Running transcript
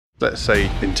let's say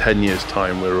in 10 years'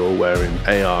 time we're all wearing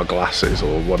AR glasses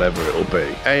or whatever it'll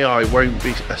be, AI won't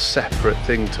be a separate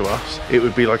thing to us. It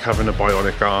would be like having a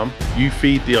bionic arm. You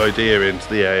feed the idea into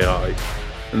the AI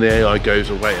and the AI goes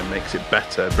away and makes it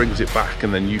better, brings it back,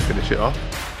 and then you finish it off.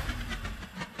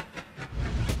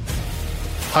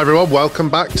 Hi everyone, welcome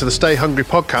back to the Stay Hungry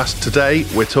podcast. Today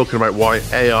we're talking about why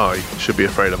AI should be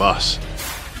afraid of us.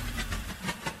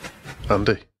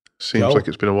 Andy, seems like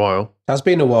it's been a while. Has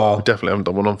been a while. We definitely haven't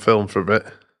done one on film for a bit.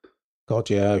 God,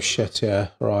 yeah, oh shit, yeah,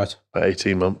 right. About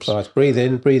 18 months. Right, breathe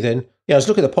in, breathe in. Yeah, I was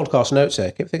looking at the podcast notes here,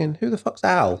 kept thinking, who the fuck's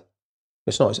Al?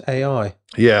 It's not, it's AI.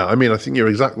 Yeah, I mean, I think your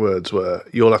exact words were,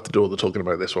 you'll have to do all the talking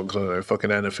about this one because I don't know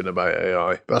fucking anything about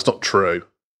AI. But that's not true.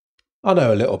 I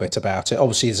know a little bit about it.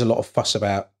 Obviously, there's a lot of fuss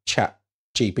about Chat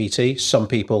GPT. Some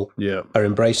people are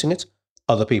embracing it.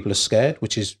 Other people are scared,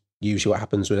 which is usually what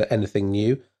happens with anything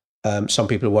new. Some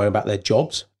people are worrying about their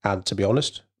jobs, and to be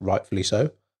honest, rightfully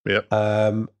so. Yeah.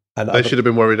 And they should have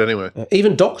been worried anyway.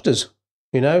 Even doctors,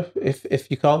 you know, if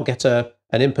you can't get an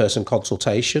in-person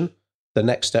consultation, the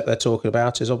next step they're talking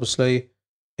about is obviously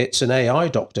it's an AI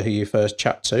doctor who you first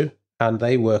chat to, and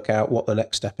they work out what the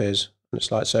next step is. And it's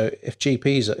like, so if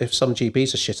some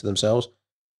GPs are shitting themselves,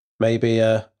 maybe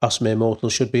us mere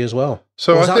mortals should be as well.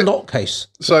 So is that not the case?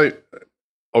 So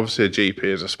obviously a GP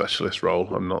is a specialist role.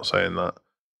 I'm not saying that.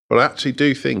 But I actually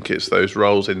do think it's those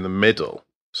roles in the middle.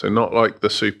 So not like the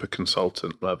super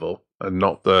consultant level and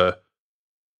not the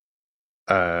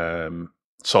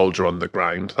soldier on the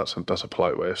ground. That's a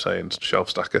polite way of saying shelf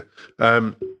stacker.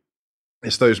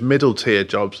 It's those middle tier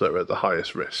jobs that are at the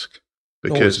highest risk.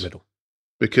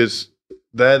 Because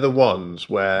they're the ones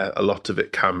where a lot of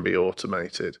it can be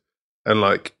automated. And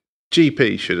like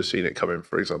GP should have seen it coming,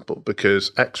 for example,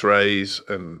 because X-rays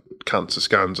and cancer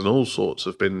scans and all sorts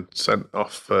have been sent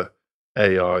off for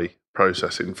AI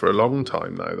processing for a long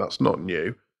time now. That's not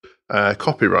new.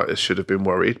 Copywriters should have been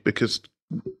worried because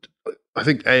I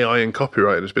think AI and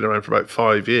copywriting has been around for about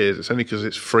 5 years. It's only because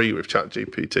it's free with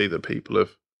ChatGPT that people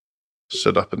have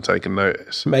stood up and taken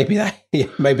notice. Maybe that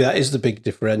is the big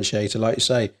differentiator. Like you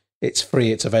say, it's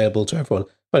free, it's available to everyone.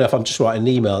 But if I'm just writing an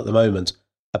email at the moment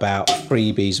about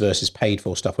freebies versus paid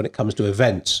for stuff when it comes to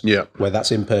events, whether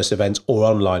that's in-person events or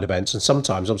online events, and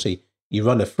sometimes obviously you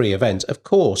run a free event, of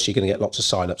course you're going to get lots of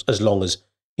sign-ups as long as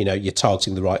you're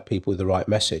targeting the right people with the right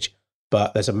message.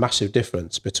 But there's a massive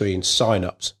difference between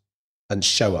sign-ups and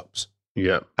show-ups.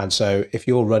 Yeah. And so if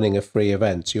you're running a free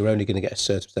event, you're only going to get a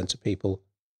certain percent of people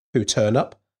who turn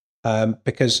up,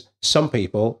 because some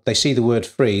people, they see the word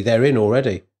free, they're in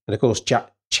already. And of course,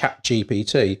 Chat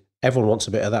GPT, everyone wants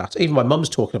a bit of that. Even my mum's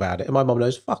talking about it, and my mum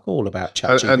knows fuck all about Chat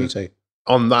GPT. And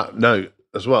on that note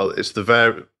as well, it's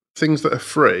the things that are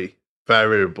free,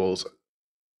 variables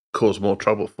cause more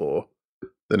trouble for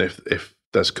than if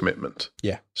there's commitment.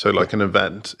 Yeah. So like an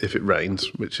event, if it rains,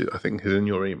 which I think is in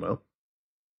your email,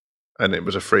 and it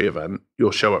was a free event,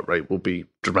 your show-up rate will be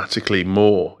dramatically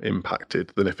more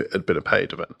impacted than if it had been a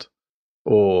paid event.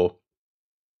 Or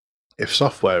if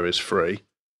software is free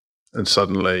and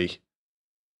suddenly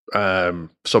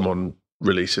someone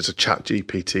releases a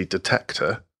ChatGPT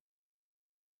detector,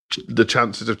 the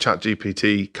chances of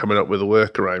ChatGPT coming up with a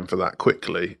workaround for that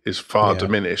quickly is far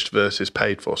diminished versus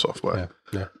paid for software.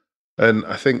 Yeah. And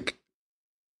I think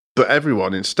that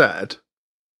everyone instead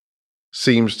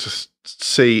seems to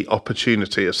see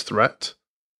opportunity as threat.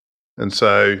 And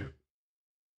so,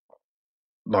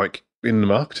 like in the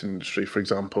marketing industry, for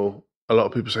example, a lot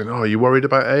of people saying, "Oh, are you worried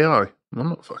about AI?" I'm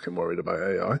not fucking worried about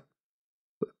AI.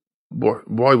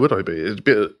 Why would I be?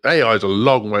 AI is a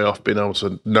long way off being able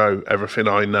to know everything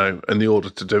I know and the order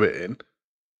to do it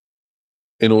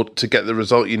in order to get the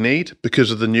result you need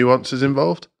because of the nuances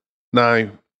involved.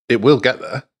 Now, it will get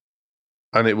there,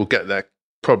 and it will get there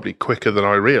probably quicker than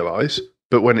I realise.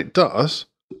 But when it does,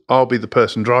 I'll be the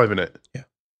person driving it.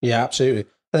 Yeah, absolutely.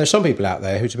 And there's some people out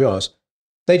there who, to be honest,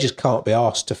 they just can't be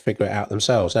asked to figure it out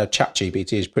themselves. Now,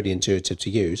 ChatGPT is pretty intuitive to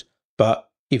use, but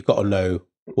you've got to know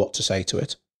what to say to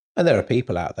it. And there are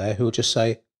people out there who will just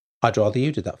say, I'd rather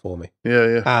you did that for me.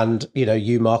 Yeah. And,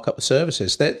 you mark up the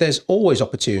services. There's always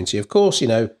opportunity. Of course,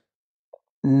 a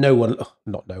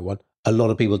lot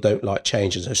of people don't like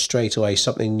changes. So straight away,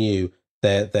 something new,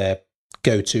 their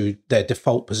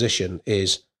default position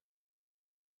is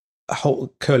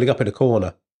curling up in a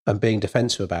corner and being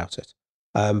defensive about it.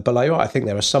 But like, I think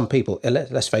there are some people,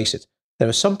 let's face it, there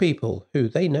are some people who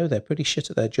they know they're pretty shit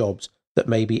at their jobs that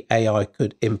maybe AI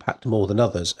could impact more than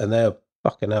others, and they're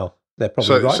fucking hell. They're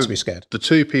probably right to be scared. The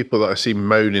two people that I see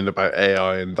moaning about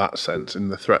AI in that sense, in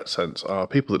the threat sense, are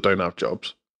people that don't have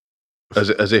jobs,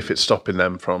 as if it's stopping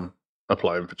them from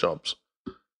applying for jobs.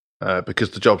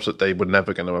 because the jobs that they were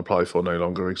never going to apply for no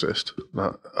longer exist.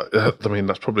 I mean,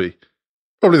 that's probably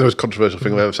the most controversial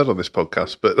thing I've ever said on this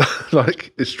podcast, but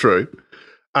like, it's true.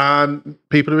 And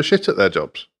people who are shit at their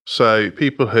jobs. So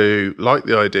people who like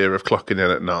the idea of clocking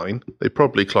in at 9, they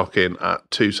probably clock in at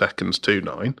 2 seconds to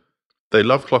 9. They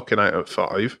love clocking out at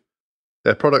 5.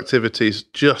 Their productivity is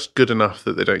just good enough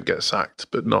that they don't get sacked,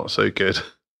 but not so good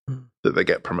that they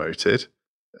get promoted.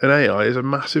 And AI is a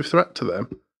massive threat to them.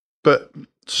 But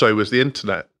so was the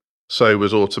internet. So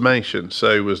was automation.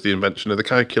 So was the invention of the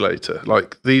calculator.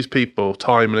 Like, these people,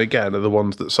 time and again, are the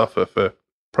ones that suffer for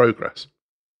progress.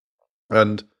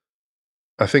 And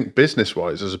I think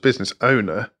business-wise, as a business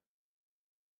owner,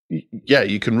 yeah,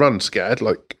 you can run scared.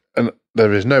 Like, and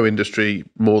there is no industry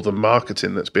more than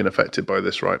marketing that's been affected by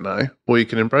this right now. Or you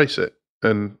can embrace it,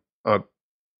 and I'd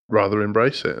rather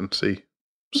embrace it and see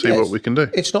what we can do.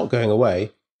 It's not going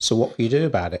away. So what can you do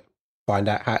about it? Find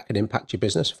out how it can impact your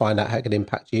business. Find out how it can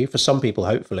impact you. For some people,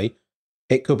 hopefully,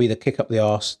 it could be the kick up the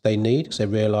arse they need because they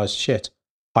realise, shit,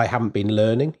 I haven't been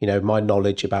learning. You know, my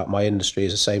knowledge about my industry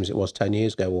is the same as it was 10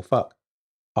 years ago. Well, fuck.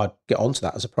 I'd get onto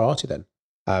that as a priority then.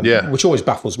 Which always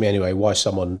baffles me anyway, why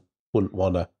someone wouldn't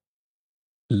want to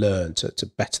learn to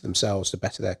better themselves, to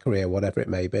better their career, whatever it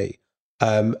may be.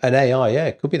 And AI,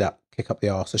 it could be that kick up the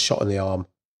arse, a shot in the arm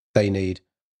they need.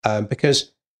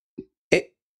 Because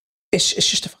it's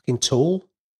just a fucking tool.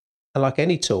 And like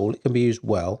any tool, it can be used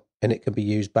well and it can be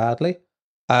used badly.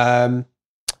 So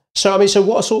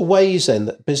what sort of ways then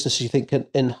that businesses you think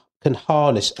can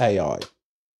harness AI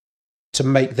to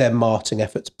make their marketing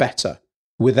efforts better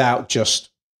without just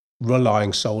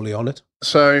relying solely on it?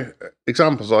 So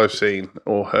examples I've seen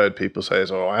or heard people say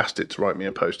is, I asked it to write me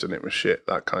a post and it was shit,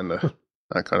 that kind of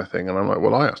thing. And I'm like,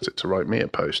 well, I asked it to write me a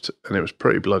post and it was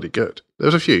pretty bloody good.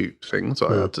 There's a few things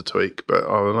I had to tweak, but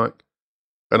I was like,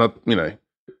 and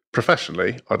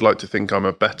professionally, I'd like to think I'm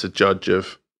a better judge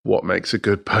of what makes a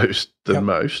good post than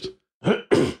most.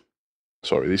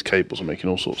 Sorry, these cables are making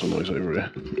all sorts of noise over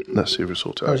here. Let's see if we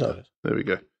sort it out. There we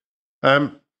go.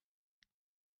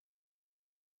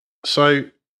 So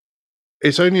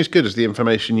it's only as good as the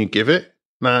information you give it.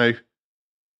 Now,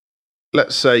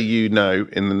 let's say in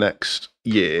the next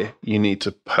year you need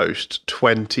to post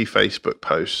 20 Facebook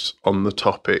posts on the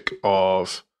topic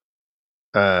of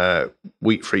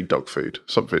wheat-free dog food,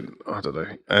 something, I don't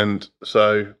know. And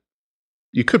so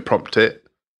you could prompt it,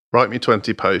 write me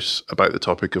 20 posts about the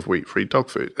topic of wheat-free dog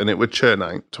food, and it would churn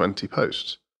out 20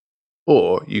 posts.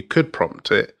 Or you could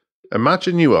prompt it,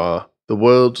 imagine you are the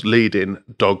world's leading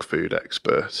dog food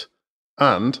expert,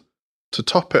 and to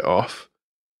top it off,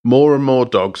 more and more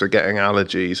dogs are getting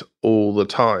allergies all the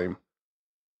time.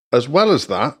 As well as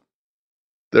that,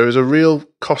 there is a real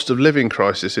cost of living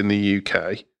crisis in the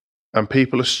UK, and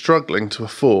people are struggling to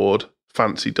afford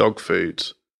fancy dog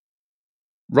foods.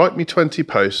 Write me 20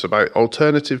 posts about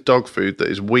alternative dog food that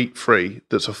is wheat-free,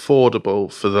 that's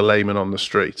affordable for the layman on the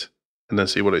street, and then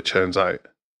see what it churns out.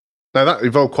 Now, that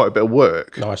involved quite a bit of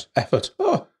work. Nice effort.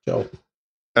 Oh, Joel.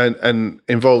 And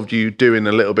involved you doing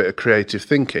a little bit of creative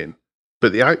thinking,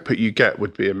 but the output you get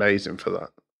would be amazing for that.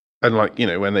 And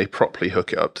when they properly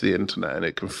hook it up to the internet and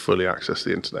it can fully access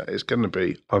the internet, it's going to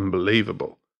be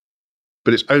unbelievable.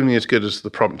 But it's only as good as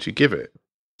the prompt you give it.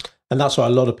 And that's why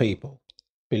a lot of people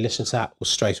who listen to that will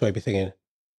straight away be thinking,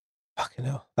 fucking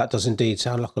hell, that does indeed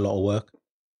sound like a lot of work.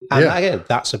 And again,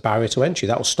 that's a barrier to entry.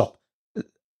 That will stop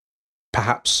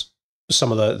perhaps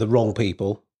some of the wrong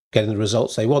people getting the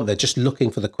results they want. They're just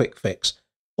looking for the quick fix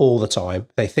all the time.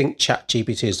 They think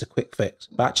ChatGPT is the quick fix.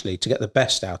 But actually, to get the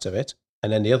best out of it,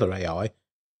 and then the other AI,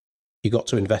 you got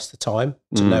to invest the time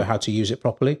to know how to use it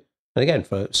properly. And again,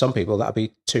 for some people, that'd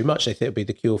be too much. They think it'd be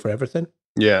the cure for everything.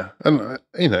 Yeah. And,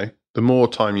 the more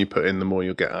time you put in, the more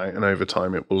you'll get out. And over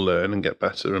time, it will learn and get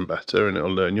better and better. And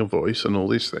it'll learn your voice and all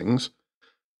these things.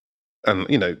 And,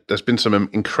 there's been some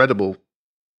incredible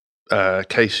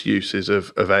case uses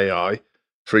of AI.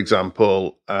 For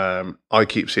example, I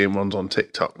keep seeing ones on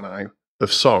TikTok now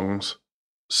of songs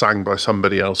sang by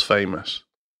somebody else famous.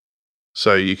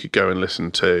 So you could go and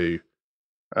listen to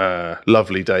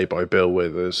Lovely Day by Bill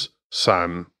Withers,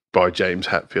 sung by James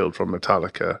Hetfield from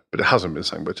Metallica, but it hasn't been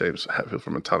sung by James Hetfield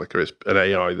from Metallica. It's an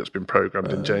AI that's been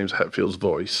programmed in James Hetfield's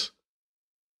voice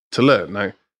to learn.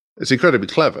 Now, it's incredibly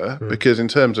clever because in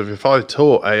terms of if I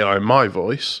taught AI my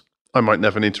voice, I might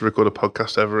never need to record a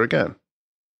podcast ever again.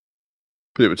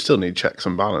 But it would still need checks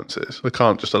and balances. I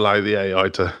can't just allow the AI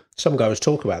to... Some guys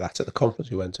talk about that at the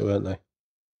conference we went to, weren't they?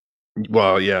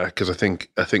 Well, yeah, because I think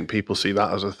people see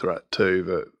that as a threat too,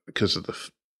 that because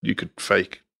of you could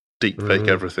deep fake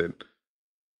everything.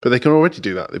 But they can already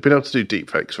do that. They've been able to do deep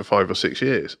fakes for 5 or 6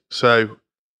 years. So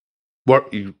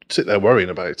you sit there worrying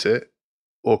about it,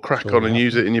 or crack on and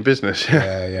use it in your business.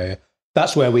 Yeah.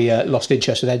 That's where we lost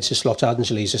interest in Edsus Los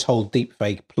Angeles. This whole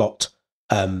deepfake plot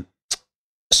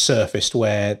surfaced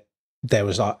where there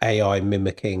was like AI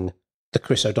mimicking the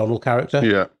Chris O'Donnell character.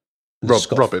 Yeah.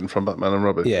 Robin from Batman and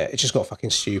Robin. Yeah, it just got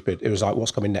fucking stupid. It was like,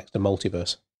 what's coming next? The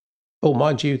multiverse. Oh,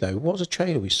 mind you, though, what was a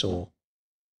trailer we saw?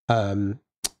 Maddie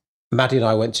and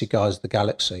I went to Guardians of the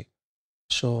Galaxy.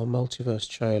 Saw a multiverse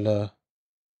trailer.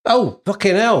 Oh,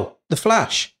 fucking hell. The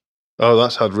Flash. Oh,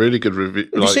 that's had really good review.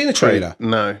 Have you seen the trailer?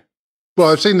 No. Well,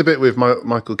 I've seen the bit with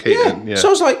Michael Keaton. Yeah. So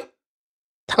I was like,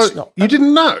 that's not... You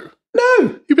didn't know?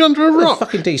 No. You've been under a rock.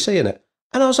 Fucking DC in it.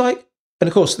 And I was like... And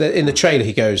of course, in the trailer,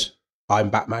 he goes, I'm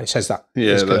Batman. He says that.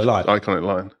 Yeah, that's iconic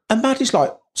line. And Maddie's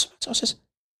like... So I says,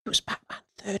 it was Batman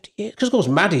 30 years... Because, of course,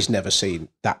 Maddie's never seen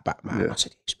that Batman. Yeah. I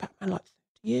said, it was Batman like 30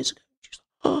 years ago. She's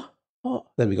like, oh.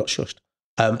 Then we got shushed.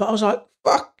 But I was like,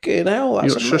 fucking hell,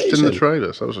 that's amazing. You got shushed in the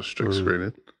trailer, so that was a strict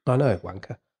screening. I know,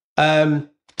 wanker.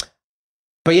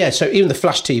 But yeah, so even the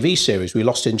Flash TV series, we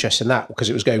lost interest in that because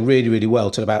it was going really, really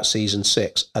well till about season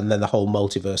 6, and then the whole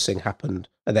multiverse thing happened,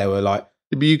 and they were like,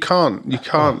 but you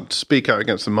can't speak out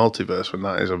against the multiverse when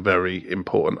that is a very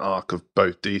important arc of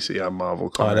both DC and Marvel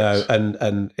comics. I know,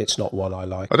 and it's not one I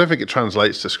like. I don't think it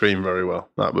translates to screen very well.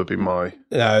 That would be my...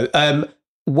 No,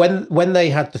 when they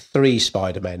had the 3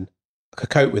 Spider-Men, I could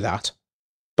cope with that.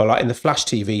 But like in the Flash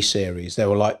TV series, there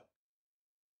were like,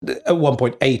 at one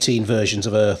point, 18 versions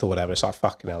of Earth or whatever. It's like,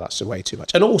 fucking hell, that's way too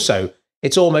much. And also,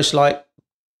 it's almost like,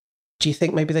 do you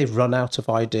think maybe they've run out of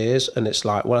ideas? And it's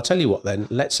like, well, I'll tell you what then,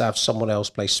 let's have someone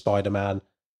else play Spider-Man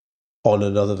on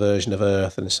another version of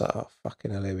Earth. And it's like, oh,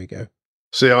 fucking hell, here we go.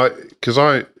 See,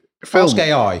 Ask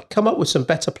AI, come up with some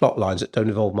better plot lines that don't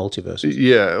involve multiverses.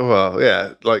 Yeah, well,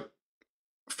 yeah, like,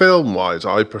 film-wise,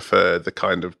 I prefer the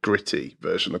kind of gritty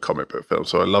version of comic book film.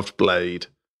 So I loved Blade.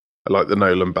 I like the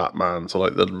Nolan Batmans. I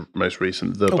like the most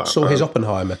recent Batman. Saw his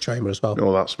Oppenheimer trailer as well.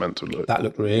 Oh, that's meant to look. That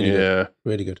looked really good.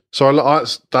 Really good. So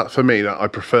that for me, that I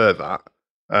prefer that.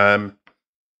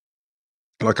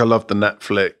 Like I love the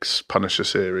Netflix Punisher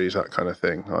series, that kind of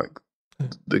thing. Like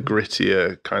the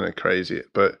grittier, kind of crazy.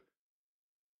 But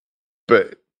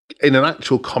in an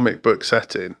actual comic book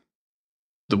setting,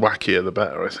 the wackier the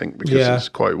better, I think, because it's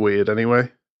quite weird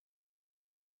anyway.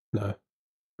 No.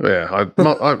 Yeah,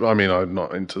 I mean, I'm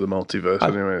not into the multiverse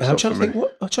anyway. I'm trying to think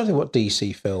what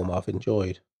DC film I've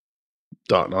enjoyed.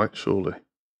 Dark Knight, surely.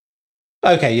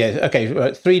 Okay, yeah, okay.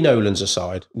 Right, 3 Nolans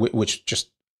aside, which just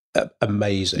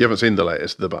amazing. You haven't seen the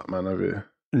latest The Batman, have you?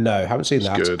 No, haven't seen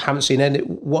that. Good. Haven't seen any.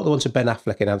 What the ones with Ben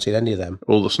Affleck in? Haven't seen any of them.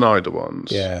 All the Snyder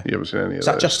ones. Yeah, you haven't seen any of those. Is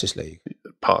that Justice League?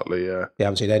 Partly, yeah. Yeah, I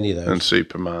haven't seen any of those. And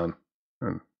Superman.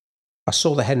 I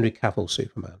saw the Henry Cavill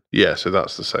Superman. Yeah, so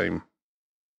that's the same.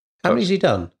 How many has he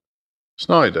done?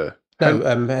 Snyder. No,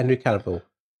 Henry Cavill.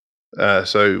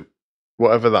 So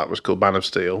whatever that was called, Man of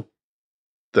Steel.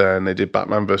 Then they did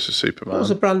Batman versus Superman. What was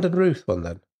the Brandon Routh one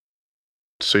then?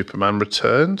 Superman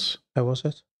Returns. Oh, was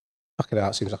it? Fucking hell,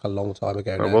 that seems like a long time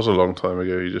ago now. It was a long time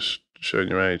ago. You're just showing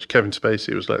your age. Kevin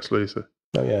Spacey was Lex Luthor.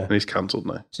 Oh, yeah. And he's cancelled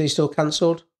now. Is he still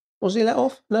cancelled? Was he let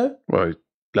off? No? Well, he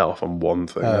let off on one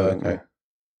thing. Oh, okay.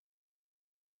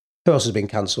 Who else has been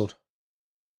cancelled?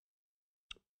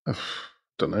 I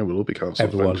don't know. We'll all be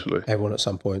cancelled eventually. Everyone at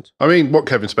some point. I mean, what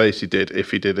Kevin Spacey did,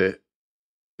 if he did it,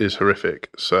 is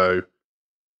horrific. So,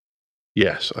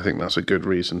 yes, I think that's a good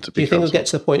reason to be cancelled. Do you think we'll get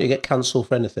to the point you get cancelled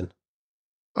for anything?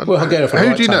 Well,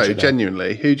 who do you know,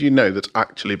 genuinely? Who do you know that's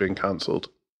actually been cancelled?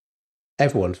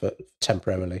 Everyone for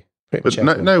temporarily. But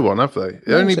no one, have they?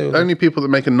 Only people that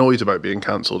make a noise about being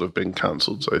cancelled have been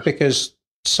cancelled. So because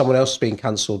someone else has been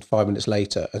cancelled 5 minutes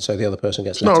later, and so the other person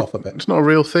gets let off a bit. It's not a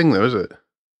real thing, though, is it?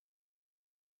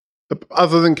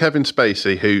 Other than Kevin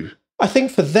Spacey, who I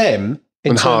think for them,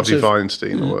 and Harvey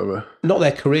Weinstein or whatever, not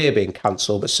their career being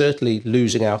cancelled, but certainly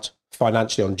losing out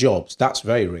financially on jobs. That's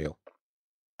very real.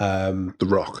 The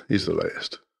Rock, he's the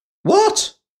latest.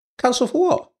 What? Cancelled for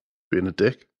what? Being a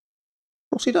dick.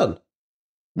 What's he done?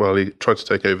 Well, he tried to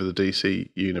take over the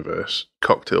DC universe,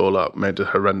 cocked it all up, made a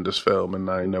horrendous film, and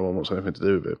now no one wants anything to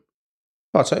do with him.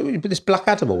 Oh, so this Black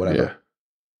Adam or whatever?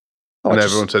 Yeah. And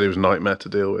everyone said he was a nightmare to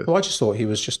deal with. Well, I just thought he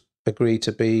was just agreed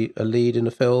to be a lead in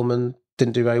a film and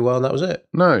didn't do very well, and that was it.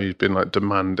 No, he's been like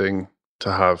demanding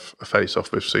to have a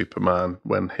face-off with Superman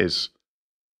when his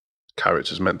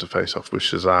character's meant to face off with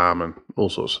Shazam and all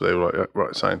sorts. So they were like,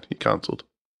 right, signed, he cancelled.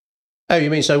 Oh, you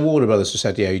mean so Warner Brothers have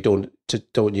said, yeah, you don't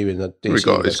you in the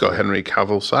DC? He's got Henry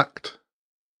Cavill sacked.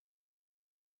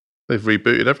 They've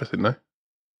rebooted everything now.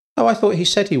 Oh, I thought he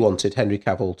said he wanted Henry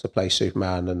Cavill to play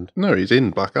Superman. And no, he's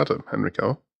in Black Adam, Henry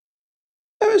Cavill.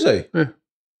 Oh, is he? Yeah.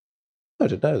 I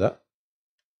didn't know that.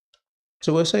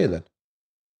 So we're seeing then.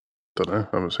 Don't know.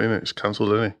 I haven't seen it. It's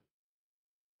cancelled, isn't he?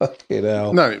 Fucking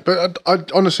hell. No, but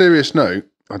on a serious note,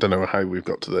 I don't know how we've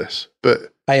got to this,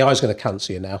 but AI is going to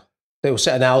cancel you now. They will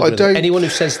set an algorithm. Anyone who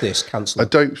says this, cancel. I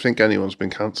don't think anyone's been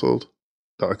cancelled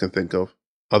that I can think of,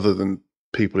 other than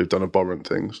people who've done abhorrent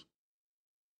things.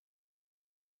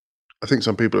 I think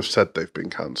some people have said they've been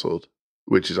cancelled,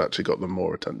 which has actually got them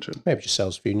more attention. Maybe just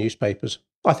sells a few newspapers.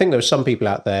 I think there are some people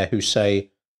out there who say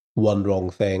one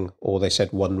wrong thing, or they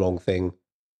said one wrong thing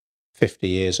 50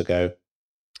 years ago,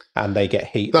 and they get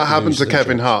heat. That happened to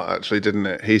Kevin Hart, actually, didn't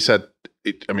it? He said,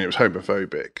 it was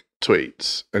homophobic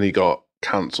tweets, and he got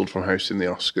cancelled from hosting the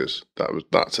Oscars.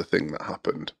 That's a thing that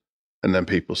happened. And then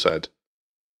people said,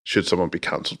 should someone be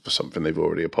cancelled for something they've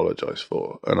already apologised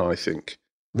for? And I think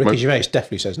Ricky Gervais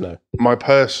definitely says no. My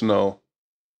personal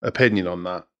opinion on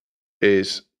that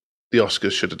is the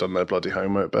Oscars should have done their bloody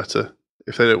homework better.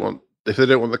 If they don't want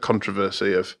the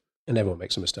controversy of, and everyone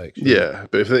makes a mistake. Yeah,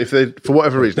 but if they for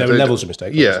whatever reason, there are levels of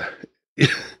mistakes. Yeah,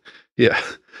 yeah,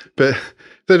 but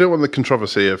they don't want the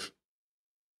controversy of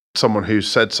someone who's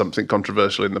said something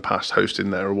controversial in the past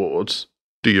hosting their awards.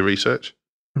 Do your research.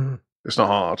 It's not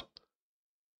hard.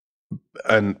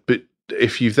 But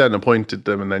if you've then appointed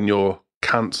them and then you're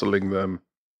cancelling them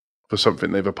for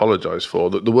something they've apologised for,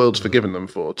 that the world's forgiven them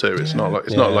for too. It's not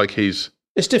like he's.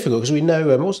 It's difficult because we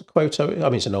know. What's the quote? I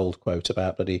mean, it's an old quote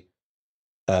about bloody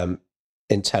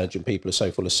intelligent people are so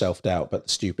full of self-doubt, but the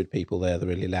stupid people, they're the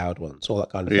really loud ones. All that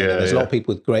kind of thing. Yeah, there's a lot of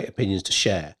people with great opinions to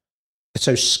share. They're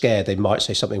so scared they might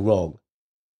say something wrong.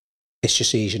 It's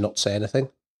just easier not to say anything.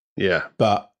 Yeah,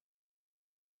 but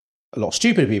a lot of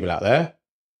stupid people out there,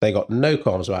 they got no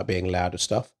qualms about being loud and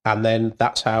stuff, and then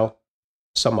that's how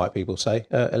some white people say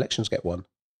elections get won.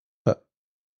 But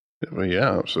well,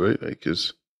 yeah, absolutely,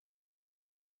 because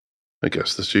I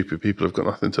guess the stupid people have got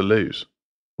nothing to lose,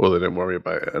 or they don't worry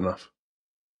about it enough.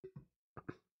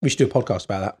 We should do a podcast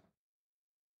about that.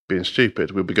 Being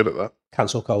stupid, we'll be good at that.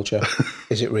 Cancel culture.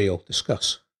 Is it real?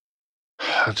 Discuss.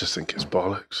 I just think it's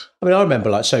bollocks. I mean, I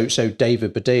remember so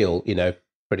David Baddiel,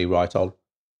 pretty right on.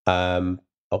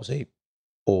 Obviously,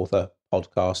 author,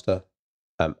 podcaster,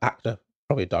 actor,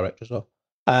 probably a director as well.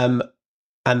 And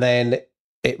then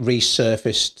it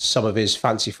resurfaced some of his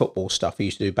fancy football stuff he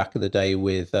used to do back in the day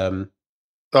with.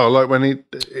 Like when they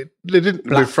didn't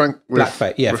with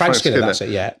blackface. Yeah, Frank Skinner. That's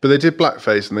it. Yeah, but they did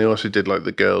blackface, and they also did like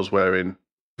the girls wearing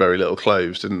very little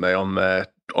clothes, didn't they? On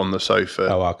the sofa.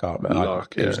 Oh, I can't remember.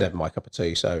 It was never my cup of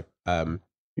tea. So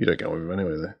you don't get on with him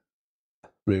anyway, though.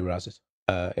 Rumour has it.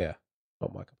 Yeah,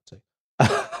 not my cup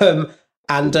of tea.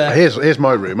 And here's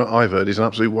my rumour. I've heard he's an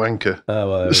absolute wanker.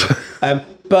 Oh, well,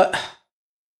 but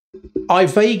I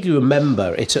vaguely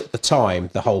remember it at the time,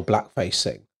 the whole blackface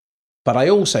thing. But I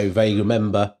also vaguely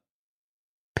remember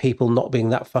people not being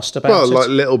that fussed about it. Well, like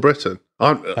Little Britain.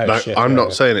 I'm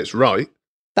not saying it's right.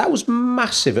 That was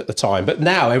massive at the time, but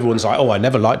now everyone's like, "Oh, I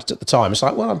never liked it at the time." It's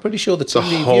like, well, I'm pretty sure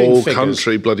the whole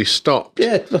country bloody stopped.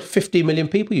 Yeah, 50 million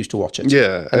people used to watch it.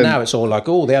 Yeah, and now it's all like,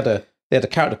 oh, they had a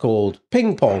character called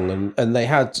Ping Pong, and they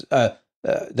had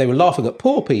they were laughing at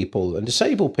poor people and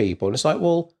disabled people, and it's like,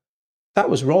 well, that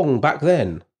was wrong back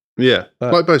then. Yeah,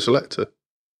 like Bo Selector.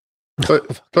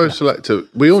 Bo Selector,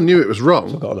 we all knew it was wrong.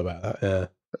 I've forgotten about that. Yeah,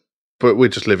 but we're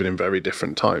just living in very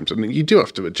different times. I mean, you do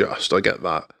have to adjust. I get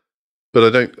that.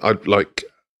 But I'd like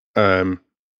the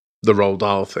Roald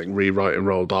Dahl thing, rewriting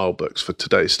Roald Dahl books for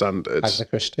today's standards. Agatha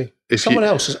Christie. Someone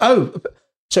else's.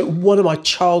 So one of my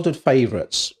childhood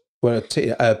favourites were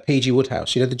P.G.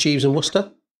 Woodhouse. You know, the Jeeves and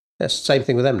Wooster? That's the same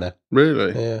thing with them now.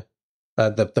 Really? Yeah.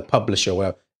 The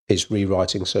publisher is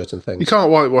rewriting certain things. You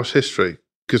can't whitewash history,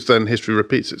 because then history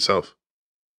repeats itself.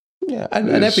 Yeah, and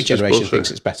every generation thinks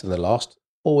it's better than the last.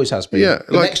 Always has been. Yeah,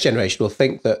 the next generation will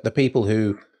think that the people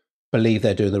who believe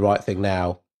they're doing the right thing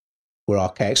now were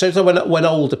archaic. So when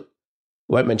older, I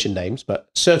won't mention names, but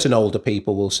certain older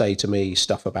people will say to me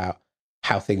stuff about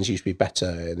how things used to be better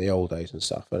in the old days and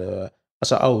stuff. And I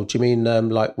was like, oh, do you mean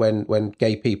like when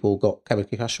gay people got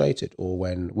chemically castrated, or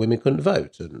when women couldn't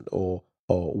vote, or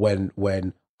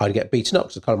when I'd get beaten up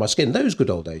because of the colour of my skin? Those good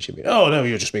old days, you mean? Oh no,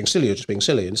 you're just being silly.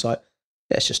 And it's like,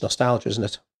 yeah, it's just nostalgia, isn't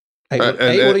it? What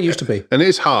it used to be. And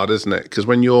it's hard, isn't it? Because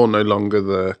when you're no longer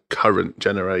the current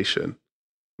generation,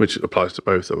 which applies to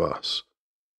both of us,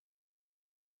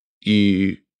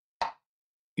 you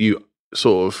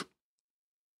sort of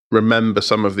remember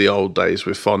some of the old days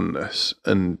with fondness,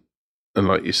 and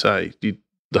like you say,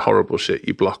 the horrible shit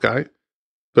you block out.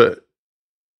 But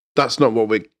that's not what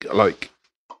we like.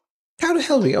 How the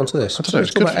hell do we get onto this? I don't know.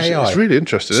 It's good about AI. It's really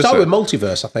interesting. Start with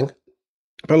multiverse, I think.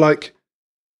 But like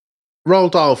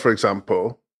Roald Dahl, for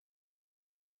example,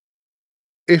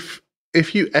 if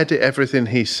if you edit everything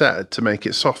he said to make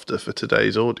it softer for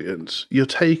today's audience, you're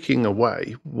taking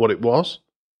away what it was,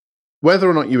 whether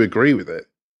or not you agree with it.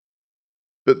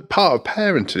 But part of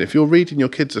parenting, if you're reading your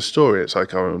kids a story, it's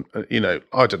like, oh, you know,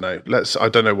 I don't know. I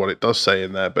don't know what it does say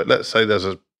in there, but let's say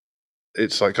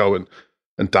it's like, oh,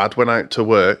 and dad went out to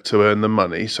work to earn the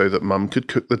money so that mum could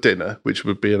cook the dinner, which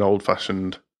would be an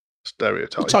old-fashioned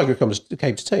stereotype. The tiger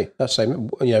came to tea. That's the same.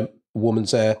 You know,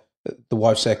 woman's there, the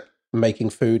wife's there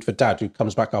making food for dad, who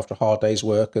comes back after a hard day's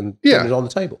work and putting it on the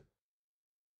table.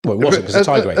 Well, it wasn't because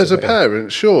the tiger ate it. As a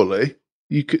parent, surely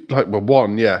you could, like, well,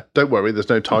 one, yeah, don't worry, there's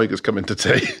no tigers coming to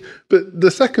tea. But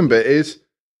the second bit is,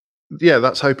 yeah,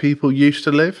 that's how people used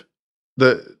to live.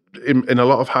 That in a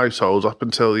lot of households up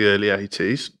until the early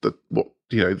 80s, the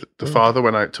father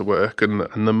went out to work and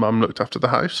the mum looked after the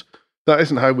house. That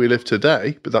isn't how we live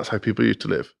today, but that's how people used to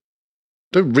live.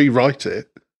 Don't rewrite it.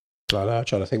 I know, I'm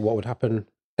trying to think what would happen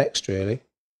next, really.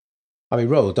 I mean,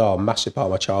 Roald Dahl, massive part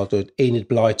of my childhood. Enid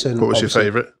Blyton. What was your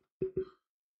favourite?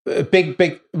 Big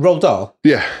Roald Dahl?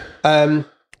 Yeah.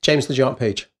 James the Giant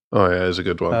Peach. Oh, yeah, it's a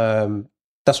good one.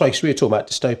 That's why we were talking about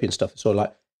dystopian stuff. It's sort of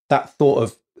like that thought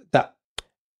of that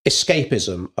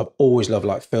escapism. I've always loved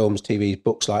like films, TV,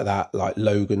 books like that, like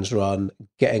Logan's Run,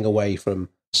 getting away from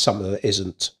something that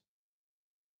isn't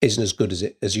as good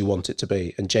as you want it to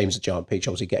be. And James the Giant Peach,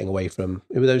 obviously getting away from,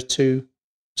 who were those two?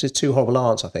 Was it Two Horrible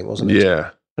Aunts, I think, wasn't it?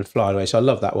 Yeah. And flying away. So I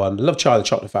love that one. Love Charlie and the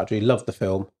Chocolate Factory. Love the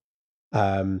film.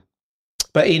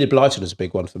 But Enid Blyton is a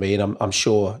big one for me, and I'm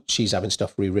sure she's having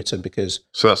stuff rewritten because...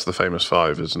 So that's the famous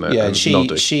five, isn't it? Yeah, and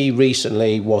she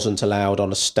recently wasn't allowed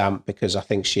on a stamp because I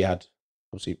think she had,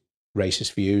 obviously,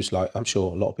 racist views, like I'm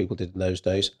sure a lot of people did in those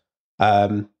days.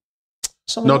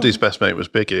 Noddy's best mate was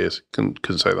Big Ears. Couldn't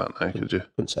say that now, could you?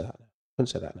 Couldn't say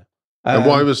that now. And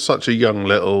why was such a young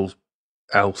little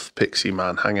elf pixie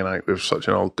man hanging out with such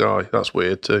an old guy? That's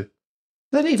weird too.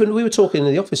 Then even, we were talking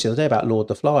in the office the other day about Lord of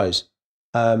the Flies.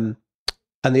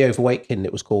 And the overweight kid,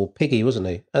 it was called Piggy, wasn't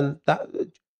he? And that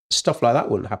stuff like that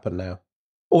wouldn't happen now.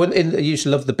 Or I used to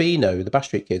love the Beano, the Bash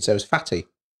Street Kids. There was Fatty.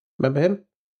 Remember him?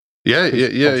 Yeah.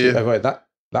 That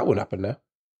wouldn't happen now.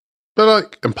 But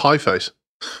like, and Pie Face.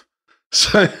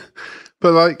 So,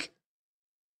 but like,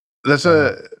 there's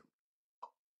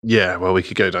yeah. Well, we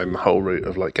could go down the whole route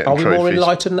of like getting. Are we trophies. more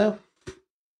enlightened now?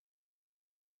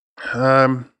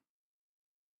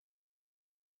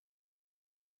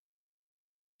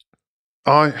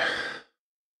 I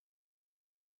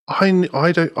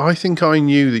think I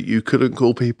knew that you couldn't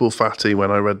call people fatty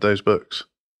when I read those books.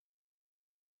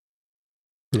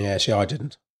 Yeah, see, I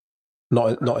didn't.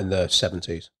 Not in the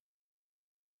 70s.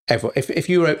 If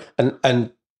you were,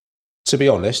 and to be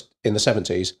honest, in the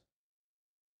 70s,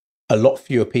 a lot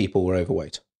fewer people were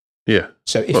overweight. Yeah.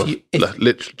 So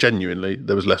genuinely,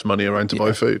 there was less money around to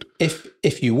buy food.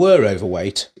 If you were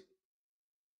overweight,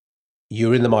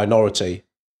 you're in the minority.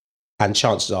 And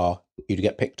chances are you'd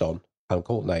get picked on and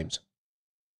called names.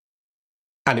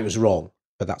 And it was wrong,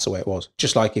 but that's the way it was.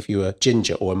 Just like if you were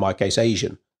ginger, or in my case,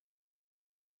 Asian.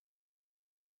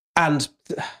 And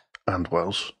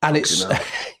Welsh. And it's...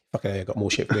 Okay, I got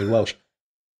more shit for being Welsh.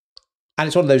 And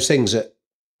it's one of those things that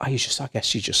I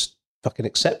guess you just fucking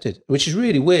accepted, which is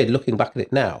really weird looking back at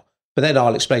it now. But then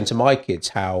I'll explain to my kids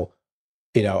how,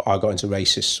 I got into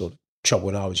racist sort of trouble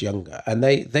when I was younger. And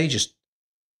they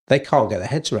can't get their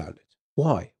heads around it.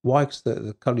 Why? Why? Because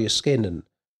the colour of your skin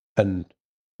and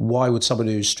why would someone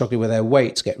who's struggling with their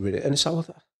weight get rid of it? And it's like,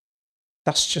 well,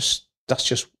 that's just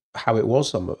how it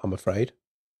was. I'm afraid.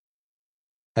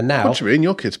 And now, what do you mean?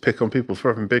 Your kids pick on people for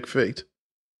having big feet?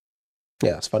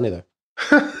 Yeah, that's funny though.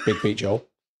 Big feet, Joel.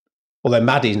 Although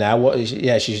Maddie now,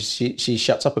 she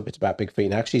shuts up a bit about big feet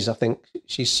now. I think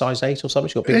she's size 8 or something.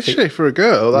 She's got big feet. Actually, for a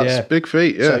girl, that's big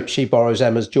feet. Yeah. So she borrows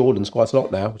Emma's Jordans quite a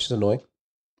lot now, which is annoying.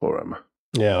 Poor Emma.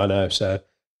 Yeah, I know. So,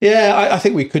 yeah, I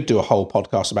think we could do a whole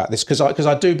podcast about this because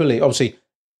I do believe, obviously,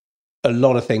 a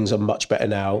lot of things are much better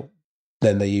now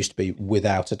than they used to be,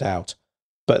 without a doubt.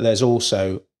 But there's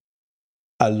also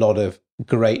a lot of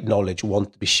great knowledge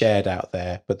want to be shared out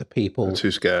there, but the people are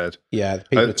too scared. Yeah, the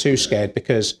people are too scared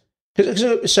because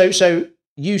so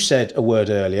you said a word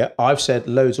earlier. I've said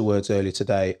loads of words earlier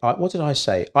today. What did I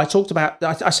say? I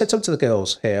said something to the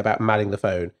girls here about manning the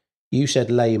phone. You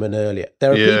said layman earlier.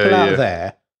 There are people out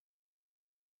there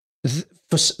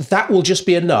that will just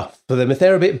be enough for them if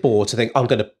they're a bit bored to think I'm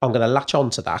going to latch on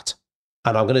to that,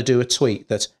 and I'm going to do a tweet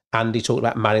that Andy talked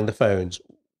about manning the phones.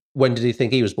 When did he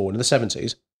think he was born? In the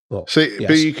 70s? Well, see, yes.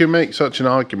 But you can make such an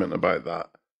argument about that.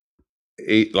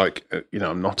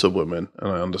 I'm not a woman,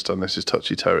 and I understand this is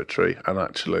touchy territory, and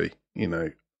actually,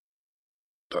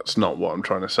 that's not what I'm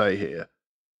trying to say here.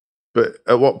 But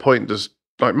at what point does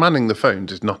like manning the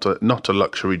phones is not a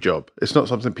luxury job. It's not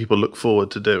something people look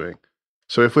forward to doing.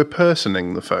 So if we're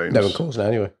personing the phones, no one calls now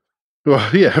anyway.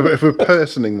 Well, yeah, but if we're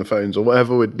personing the phones or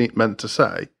whatever we're meant to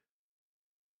say,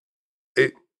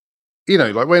 it,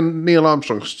 like when Neil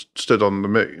Armstrong stood on the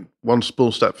moon, one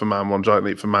small step for man, one giant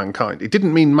leap for mankind. It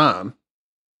didn't mean man.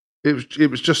 It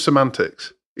was just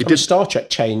semantics. Star Trek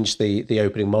changed the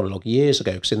opening monologue years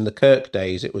ago, because in the Kirk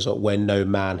days it was when no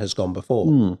man has gone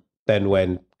before. Then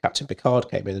when Captain Picard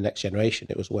came in the Next Generation,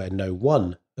 it was where no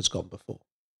one has gone before.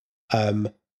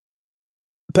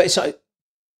 But it's like,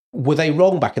 were they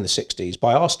wrong back in the 60s?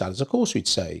 By our standards, of course we'd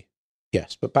say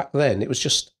yes. But back then it was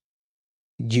just,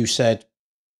 you said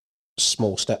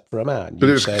small step for a man. But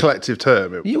it was a collective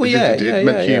term. It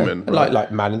meant human. Right?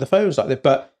 Like man in the phones, like that.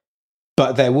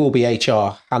 But there will be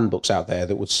HR handbooks out there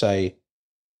that would say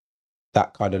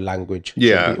that kind of language.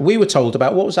 Yeah. We were told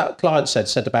about, what was that client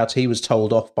said about he was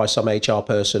told off by some HR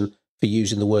person for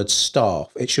using the word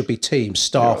staff. It should be team.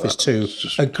 Staff is too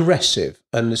aggressive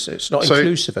and it's not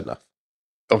inclusive enough.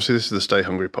 Obviously, this is the Stay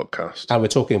Hungry podcast. And we're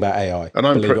talking about AI. And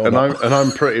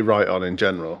I'm pretty right on in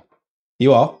general.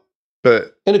 You are?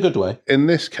 But in a good way. In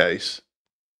this case,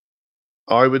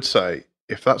 I would say,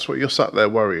 if that's what you're sat there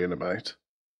worrying about,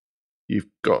 you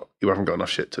haven't got enough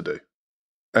shit to do.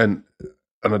 And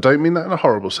I don't mean that in a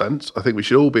horrible sense. I think we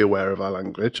should all be aware of our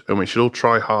language and we should all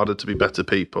try harder to be better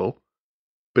people.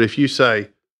 But if you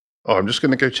say, oh, I'm just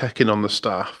going to go check in on the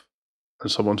staff, and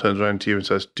someone turns around to you and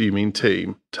says, do you mean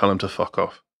team? Tell them to fuck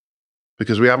off.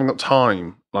 Because we haven't got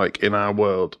time, like in our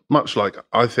world. Much like,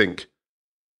 I think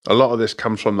a lot of this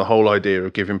comes from the whole idea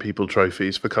of giving people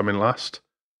trophies for coming last.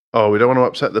 Oh, we don't want to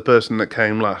upset the person that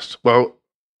came last. Well,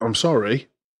 I'm sorry,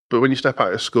 but when you step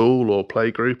out of school or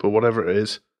playgroup or whatever it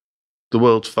is, the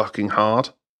world's fucking hard.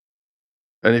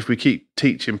 And if we keep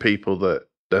teaching people that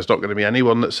there's not going to be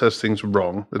anyone that says things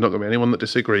wrong, there's not going to be anyone that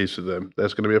disagrees with them,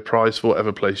 there's going to be a prize for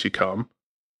whatever place you come,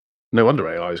 no wonder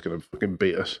AI is going to fucking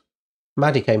beat us.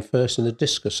 Maddie came first in the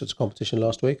discus at the competition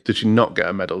last week. Did she not get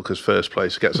a medal because first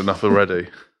place gets enough already?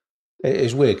 It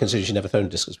is weird considering she's never thrown a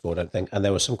discus before, I don't think. And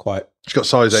there were some quite... She's got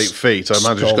size 8 feet. I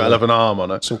imagine she's got 11 arm on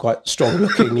her. Some quite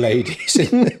strong-looking ladies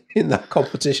in that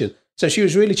competition. So she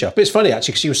was really chuffed. But it's funny,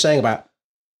 actually, because she was saying about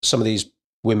some of these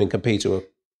women compete who are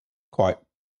quite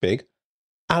big.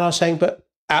 And I was saying, but...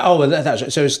 that's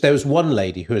right. So there was one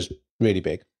lady who was really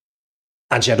big.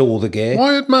 And she had all the gear.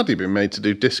 Why had Maddie been made to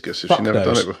do discus if she'd never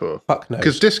done it before? Fuck knows.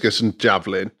 Because discus and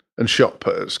javelin and shot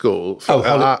put at school.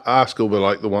 Our school were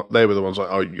like they were the ones like,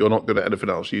 oh, you're not good at anything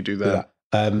else, you do that.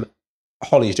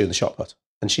 Holly's doing the shot put,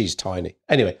 and she's tiny.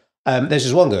 Anyway, there's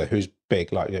this one girl who's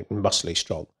big, like muscly,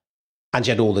 strong, and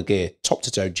she had all the gear, top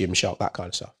to toe, Gymshark, that kind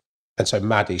of stuff. And so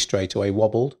Maddie straight away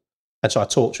wobbled. And so I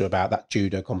talked to her about that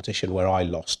judo competition where I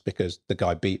lost because the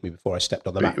guy beat me before I stepped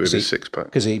on the mat. With his six-pack.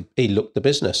 Because he looked the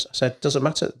business. I said, doesn't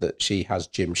matter that she has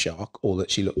Gymshark or that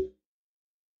she looked...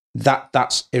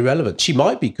 That's irrelevant. She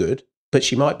might be good, but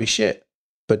she might be shit.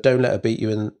 But don't let her beat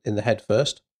you in the head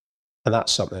first. And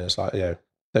that's something that's like,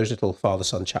 those little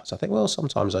father-son chats. I think, well,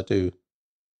 sometimes I do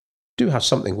have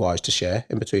something wise to share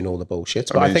in between all the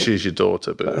bullshit. I think she's your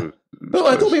daughter, but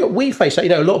I thought we face that.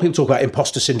 A lot of people talk about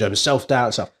imposter syndrome, self-doubt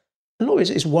and stuff. A lot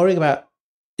of it's worrying about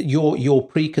your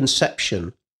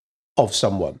preconception of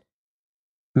someone.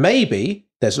 Maybe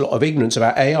there's a lot of ignorance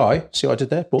about AI. See what I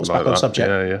did there? Brought us back on subject.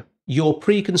 Yeah. Your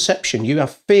preconception, you have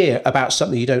fear about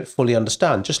something you don't fully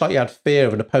understand. Just like you had fear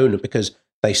of an opponent because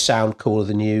they sound cooler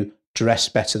than you, dress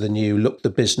better than you, look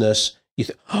the business. You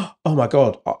think, oh my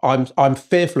God, I'm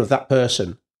fearful of that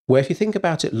person. Where if you think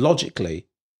about it logically,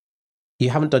 you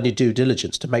haven't done your due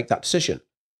diligence to make that decision.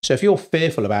 So if you're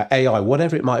fearful about AI,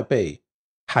 whatever it might be,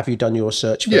 have you done your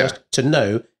research first to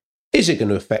know, is it going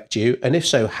to affect you? And if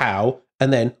so, how?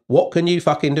 And then what can you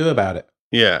fucking do about it?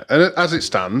 Yeah, and as it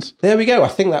stands... There we go. I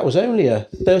think that was only a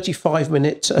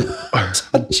 35-minute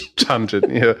tangent,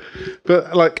 yeah.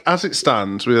 But like, as it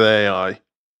stands with AI,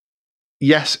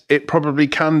 yes, it probably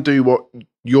can do what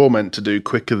you're meant to do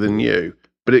quicker than you,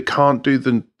 but it can't do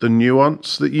the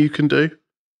nuance that you can do.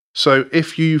 So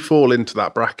if you fall into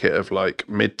that bracket of like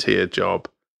mid-tier job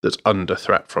that's under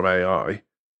threat from AI,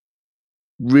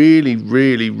 really,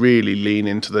 really, really lean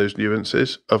into those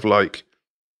nuances of like,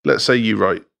 let's say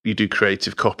you do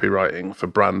creative copywriting for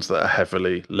brands that are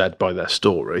heavily led by their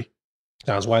story.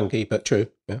 Sounds wanky, but true.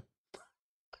 Yeah.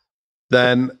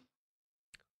 Then,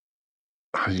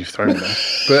 you've thrown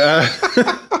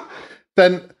that. But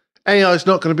then AI is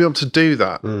not going to be able to do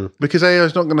that because AI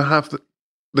is not going to have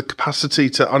the capacity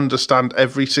to understand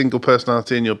every single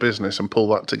personality in your business and pull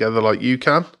that together like you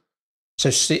can.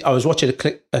 So I was watching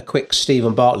a quick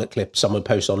Stephen Bartlett clip someone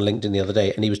posted on LinkedIn the other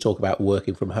day, and he was talking about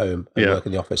working from home and work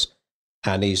in the office.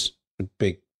 And he's a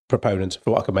big proponent,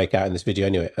 for what I can make out in this video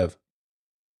anyway, of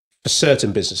for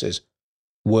certain businesses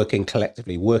working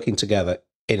collectively, working together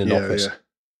in an office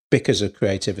because of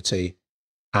creativity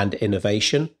and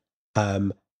innovation.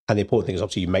 And the important thing is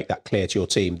obviously you make that clear to your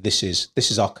team. This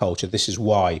is our culture. This is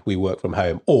why we work from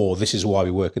home, or this is why we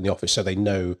work in the office, so they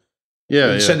know.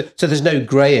 So there's no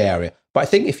grey area. But I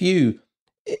think if you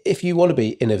want to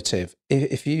be innovative,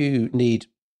 if you need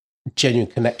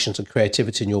genuine connections and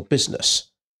creativity in your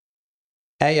business,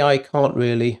 AI can't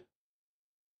really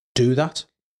do that.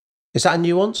 Is that a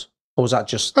nuance, or is that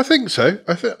just? I think so.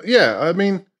 I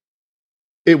mean,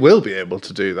 it will be able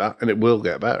to do that, and it will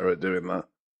get better at doing that.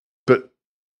 But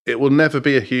it will never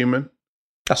be a human.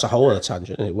 That's a whole other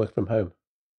tangent, isn't it? Work from home.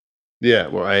 Yeah,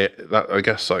 well, I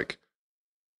guess like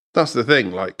that's the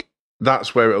thing. Like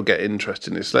that's where it'll get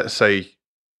interesting. Is let's say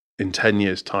in 10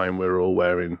 years' time we're all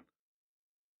wearing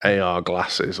AR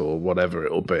glasses or whatever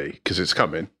it'll be, because it's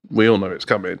coming. We all know it's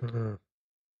coming. Mm-hmm.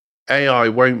 AI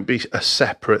won't be a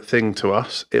separate thing to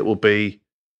us. It would be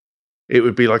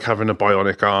like having a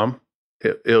bionic arm.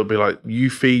 It'll be like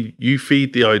you feed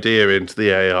the idea into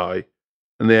the AI,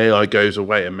 and the AI goes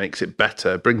away and makes it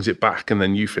better, brings it back, and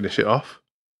then you finish it off.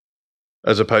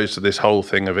 As opposed to this whole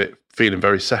thing of it feeling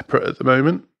very separate at the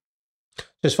moment.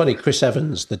 It's funny, Chris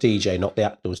Evans, the DJ, not the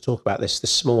actor, was talking about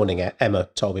this morning. Emma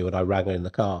told me when I rang her in the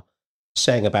car,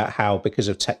 saying about how because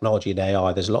of technology and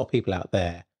AI, there's a lot of people out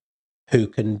there who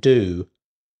can do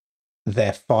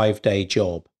their 5-day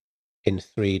job in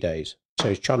 3 days. So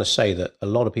he's trying to say that a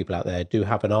lot of people out there do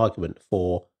have an argument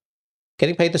for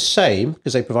getting paid the same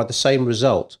because they provide the same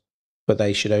result, but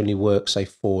they should only work, say,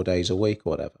 4 days a week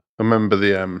or whatever. I remember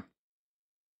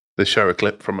they show a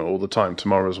clip from it all the time,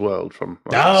 Tomorrow's World, from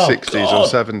like 60s or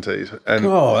 70s. And,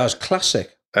 that's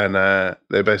classic. And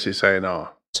they're basically saying,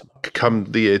 come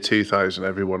the year 2000,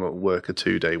 everyone will work a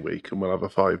 2-day week and we'll have a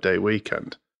 5-day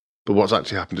weekend. But what's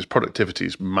actually happened is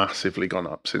productivity's massively gone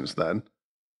up since then.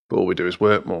 But all we do is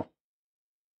work more.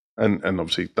 And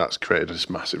obviously that's created this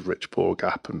massive rich-poor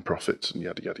gap and profits and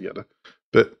yada, yada, yada.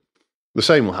 But the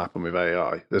same will happen with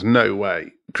AI. There's no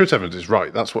way. Chris Evans is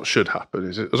right. That's what should happen.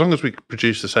 Is as long as we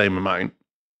produce the same amount,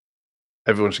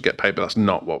 everyone should get paid. But that's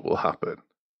not what will happen.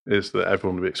 Is that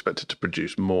everyone will be expected to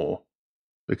produce more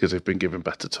because they've been given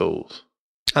better tools.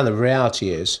 And the reality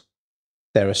is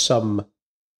there are some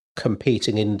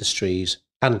competing industries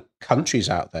and countries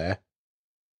out there,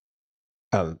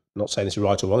 and I'm not saying it's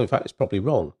right or wrong, in fact it's probably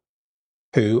wrong,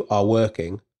 who are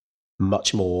working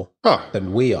much more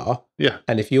than we are. Yeah.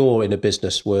 And if you're in a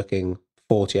business working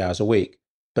 40 hours a week,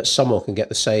 but someone can get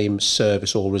the same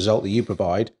service or result that you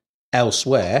provide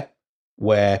elsewhere,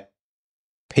 where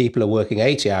people are working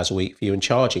 80 hours a week for you and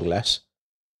charging less,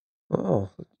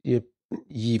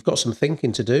 you've got some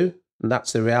thinking to do, and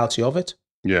that's the reality of it.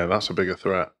 Yeah, that's a bigger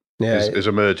threat. Yeah, is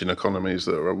emerging economies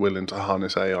that are willing to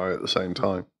harness AI at the same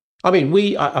time. I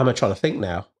mean, I'm trying to think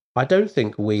now. I don't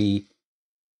think we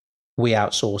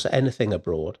outsource anything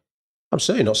abroad. I'm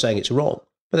certainly not saying it's wrong,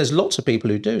 but there's lots of people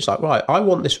who do. It's like, right, I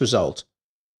want this result,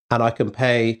 and I can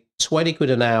pay 20 quid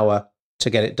an hour to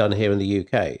get it done here in the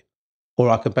UK, or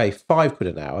I can pay 5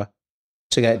 quid an hour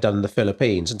to get it done in the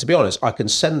Philippines. And to be honest, I can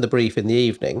send the brief in the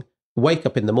evening, wake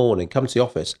up in the morning, come to the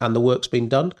office, and the work's been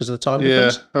done because of the time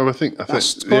difference. Yeah, I think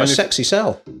that's quite a sexy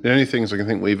sell. The only things I can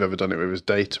think we've ever done it with is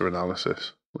data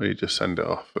analysis, where you just send it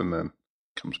off and then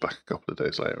it comes back a couple of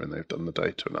days later and they've done the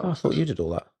data analysis. I thought you did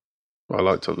all that. Well,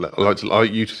 I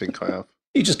like you to think I have.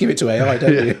 You just give it to AI,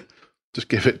 don't you? Just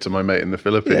give it to my mate in the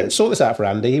Philippines. Yeah, sort this out for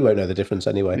Andy. He won't know the difference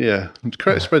anyway. Yeah,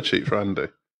 create a spreadsheet for Andy.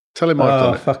 Tell him I've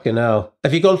done it. Fucking hell.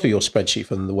 Have you gone through your spreadsheet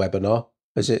from the webinar?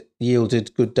 Has it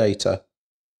yielded good data?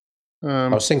 I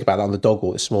was thinking about that on the dog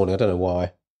walk this morning. I don't know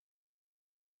why.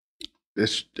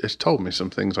 It's told me some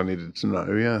things I needed to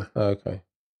know, yeah. Okay.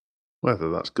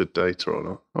 Whether that's good data or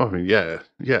not. I mean, yeah.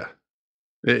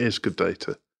 It is good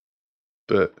data.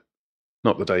 But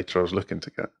not the data I was looking to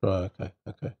get. Right,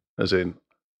 okay. As in,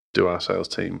 do our sales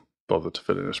team bother to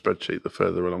fill in a spreadsheet the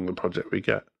further along the project we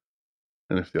get?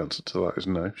 And if the answer to that is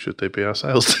no, should they be our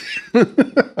sales team?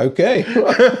 Okay.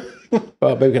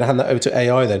 Well, maybe we can hand that over to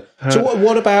AI then. So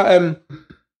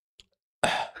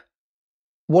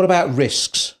what about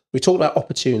risks? We talk about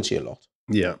opportunity a lot.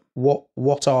 Yeah.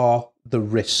 What are the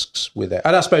risks with it?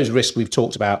 And I suppose risk we've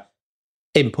talked about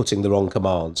inputting the wrong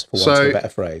commands, for want of a better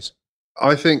phrase.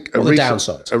 I think a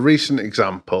recent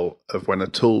example of when a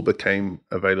tool became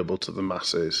available to the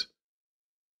masses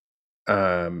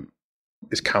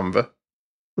is Canva.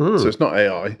 So it's not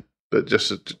AI, but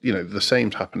just, you know, the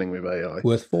same's happening with AI.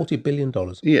 Worth $40 billion.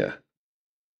 Yeah.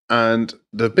 And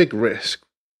the big risk,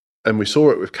 and we saw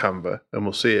it with Canva, and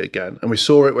we'll see it again, and we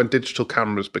saw it when digital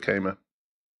cameras became a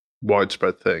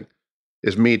widespread thing,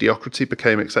 is mediocrity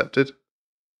became accepted.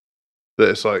 That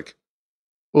it's like,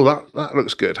 well, that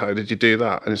looks good. How did you do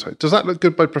that? And it's like, does that look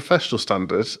good by professional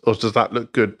standards, or does that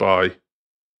look good by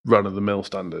run-of-the-mill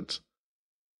standards?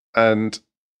 And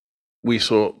we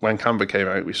saw, when Canva came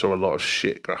out, we saw a lot of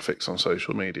shit graphics on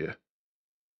social media.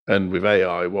 And with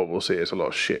AI, what we'll see is a lot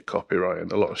of shit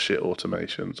copywriting, a lot of shit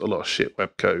automations, a lot of shit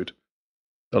web code,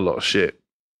 a lot of shit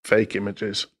fake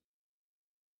images.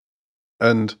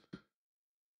 And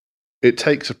it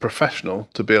takes a professional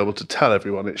to be able to tell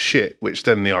everyone it's shit, which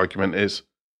then the argument is,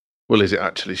 well, is it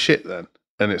actually shit then?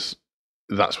 And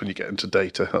that's when you get into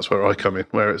data. That's where I come in,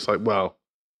 where it's like, well,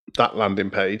 that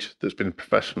landing page that's been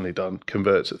professionally done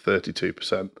converts at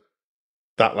 32%.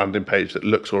 That landing page that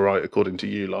looks all right according to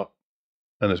you lot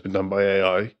and has been done by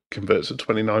AI converts at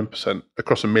 29%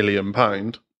 across £1 million.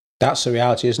 That's the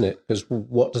reality, isn't it? Because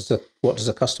what does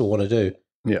the customer want to do?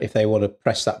 Yeah. If they want to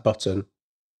press that button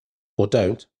or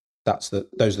don't, those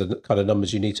are the kind of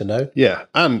numbers you need to know. Yeah,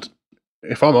 and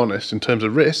if I'm honest, in terms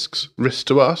of risk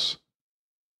to us,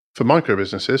 for micro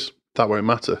businesses, that won't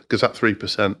matter because that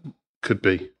 3% could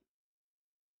be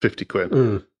 50 quid.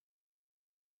 Mm.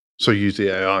 So use the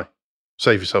AI,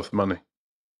 save yourself the money.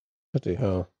 Bloody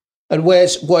hell. And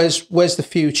where's the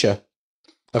future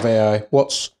of AI?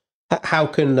 How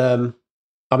can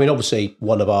I mean, obviously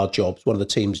one of the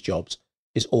team's jobs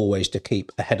is always to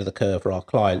keep ahead of the curve for our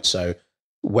clients. So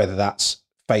whether that's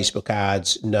Facebook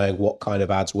ads, knowing what kind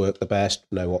of ads work the best,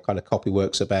 know what kind of copy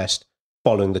works the best,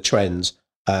 following the trends,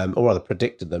 or rather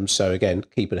predicting them. So again,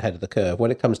 keep it ahead of the curve.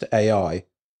 When it comes to AI,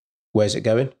 where's it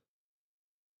going?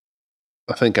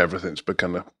 I think everything's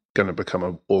going to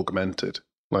become augmented,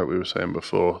 like we were saying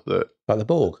before. That Like the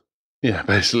Borg? Yeah,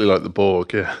 basically like the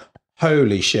Borg, yeah.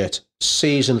 Holy shit.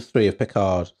 Season 3 of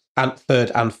Picard, and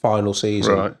third and final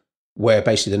season, right, where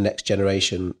basically the next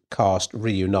generation cast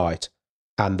reunite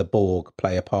and the Borg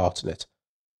play a part in it.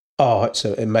 Oh, it's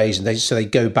amazing. They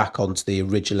go back onto the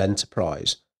original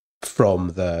Enterprise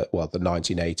from the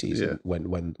 1980s, yeah.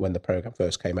 when the program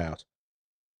first came out.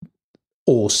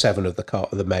 All 7 of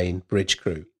the main bridge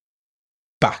crew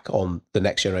back on the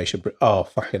next generation. Oh,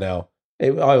 fucking hell. I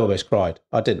almost cried.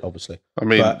 I didn't, obviously. I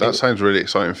mean, that sounds really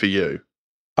exciting for you.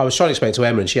 I was trying to explain to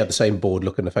Emma, and she had the same bored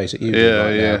look in the face at you. Yeah,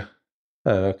 right yeah. Now.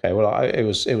 Oh, okay. Well, it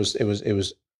was.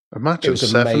 Imagine it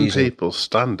was 7 amazing. people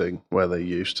standing where they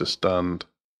used to stand.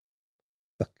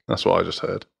 That's what I just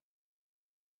heard.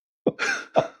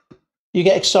 You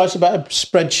get excited about a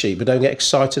spreadsheet, but don't get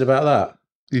excited about that.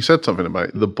 You said something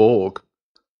about the Borg.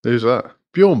 Who's that?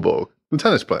 Bjorn Borg, the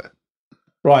tennis player.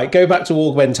 Right, go back to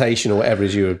augmentation or whatever it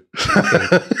is you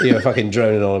were fucking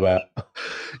droning on about.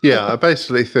 Yeah, I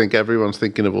basically think everyone's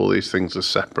thinking of all these things as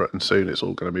separate, and soon it's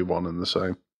all going to be one and the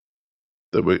same.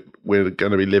 That we're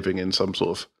going to be living in some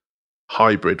sort of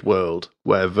hybrid world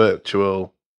where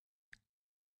virtual,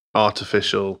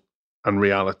 artificial, and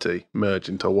reality merge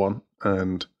into one,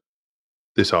 and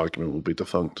this argument will be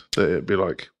defunct. That it'll be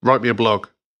like, write me a blog,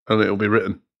 and it'll be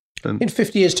written. And in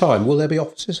 50 years' time, will there be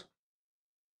offices?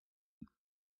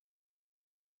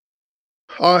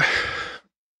 I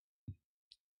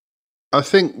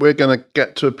think we're going to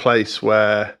get to a place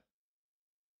where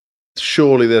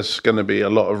surely there's going to be a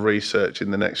lot of research in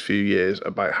the next few years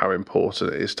about how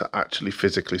important it is to actually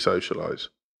physically socialize,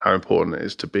 how important it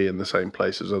is to be in the same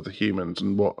place as other humans,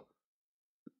 and what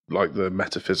like the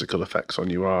metaphysical effects on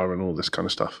you are and all this kind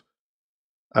of stuff.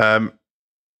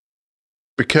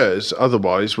 Because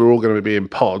otherwise we're all going to be in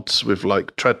pods with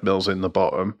like treadmills in the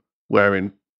bottom,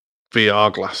 wearing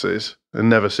VR glasses and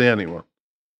never see anyone.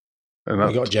 And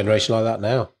you've got a generation like that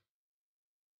now.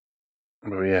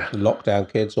 Oh yeah, lockdown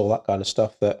kids, all that kind of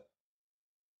stuff. That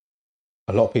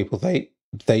a lot of people they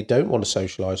don't want to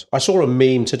socialize. I saw a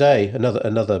meme today,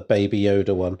 another Baby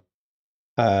Yoda one,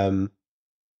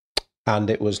 and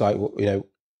it was like,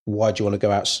 why do you want to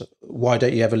go out? Why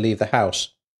don't you ever leave the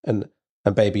house? And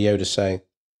Baby Yoda saying,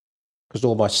 because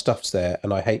all my stuff's there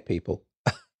and I hate people.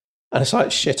 And it's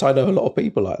like, shit, I know a lot of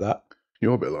people like that.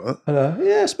 You're a bit like that. And,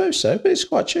 yeah, I suppose so, but it's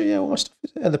quite true. Yeah, all my stuff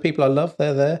is there. And the people I love,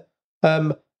 they're there.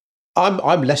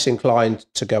 I'm less inclined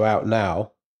to go out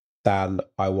now than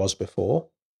I was before.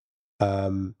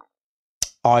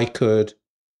 I could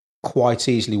quite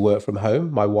easily work from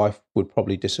home. My wife would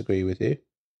probably disagree with me.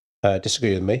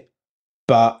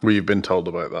 But you've been told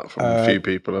about that from a few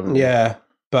people, haven't you? Yeah,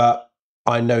 but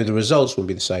I know the results will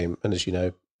be the same. And as you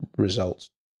know, results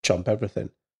trump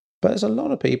everything. But there's a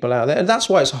lot of people out there. And that's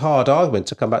why it's a hard argument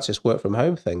to come back to this work from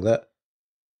home thing, that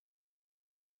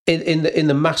in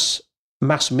the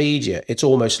mass media, it's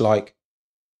almost like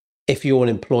if you're an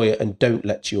employer and don't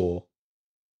let your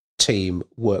team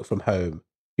work from home,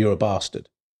 you're a bastard.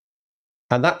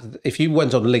 And that, if you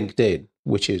went on LinkedIn,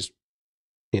 which is,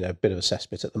 a bit of a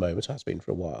cesspit at the moment, has been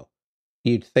for a while,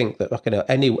 you'd think that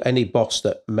any boss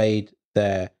that made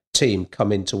their team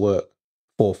come into work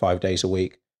 4 or 5 days a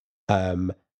week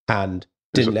and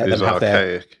didn't let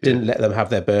them have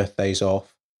their birthdays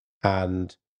off,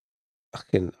 and I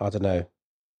don't know.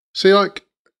 See, like,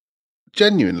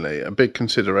 genuinely, a big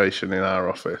consideration in our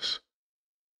office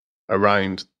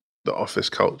around the office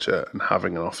culture and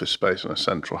having an office space and a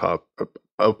central hub,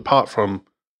 apart from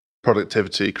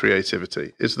productivity,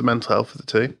 creativity, is the mental health of the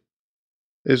team.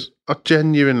 I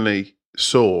genuinely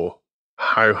saw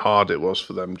how hard it was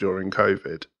for them during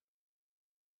COVID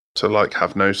to like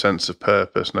have no sense of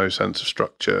purpose, no sense of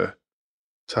structure,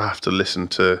 to have to listen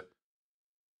to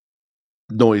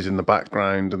noise in the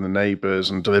background and the neighbours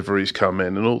and deliveries come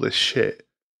in and all this shit.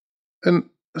 And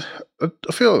I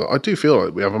do feel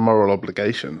like we have a moral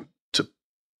obligation to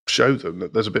show them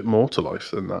that there's a bit more to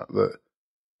life than that. That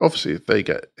obviously if they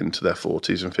get into their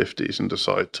 40s and 50s and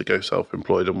decide to go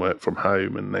self-employed and work from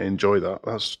home and they enjoy that,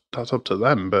 that's up to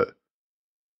them. But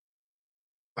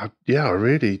I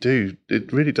really do.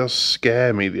 It really does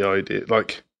scare me, the idea.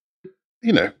 Like,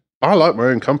 I like my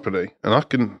own company and I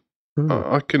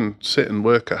can sit and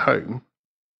work at home,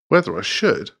 whether I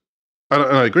should. And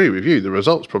I agree with you, the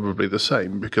result's probably the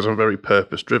same because I'm very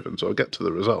purpose-driven, so I'll get to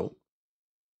the result.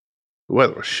 But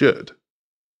whether I should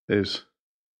is...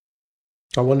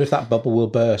 I wonder if that bubble will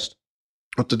burst.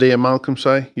 What did Ian Malcolm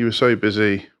say? You were so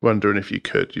busy wondering if you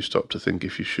could, you stopped to think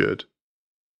if you should.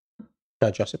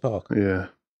 Jurassic Park? Yeah.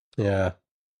 Yeah.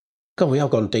 God, we have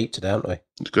gone deep today, haven't we?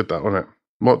 It's good, that, wasn't it?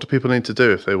 What do people need to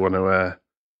do if they want to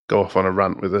go off on a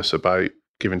rant with us about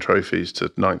giving trophies to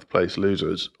 9th place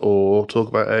losers, or talk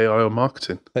about AI or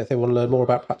marketing? If they want to learn more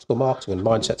about practical marketing and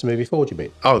mindset to moving forward, you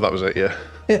mean? Oh, that was it, yeah.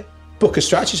 Yeah. Book a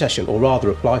strategy session, or rather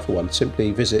apply for one.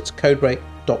 Simply visit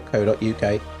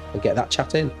codebreak.co.uk and get that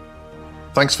chat in.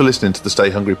 Thanks for listening to the Stay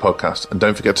Hungry podcast, and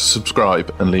don't forget to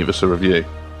subscribe and leave us a review.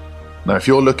 Now, if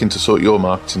you're looking to sort your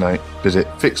marketing out, visit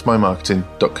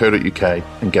fixmymarketing.co.uk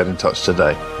and get in touch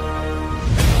today.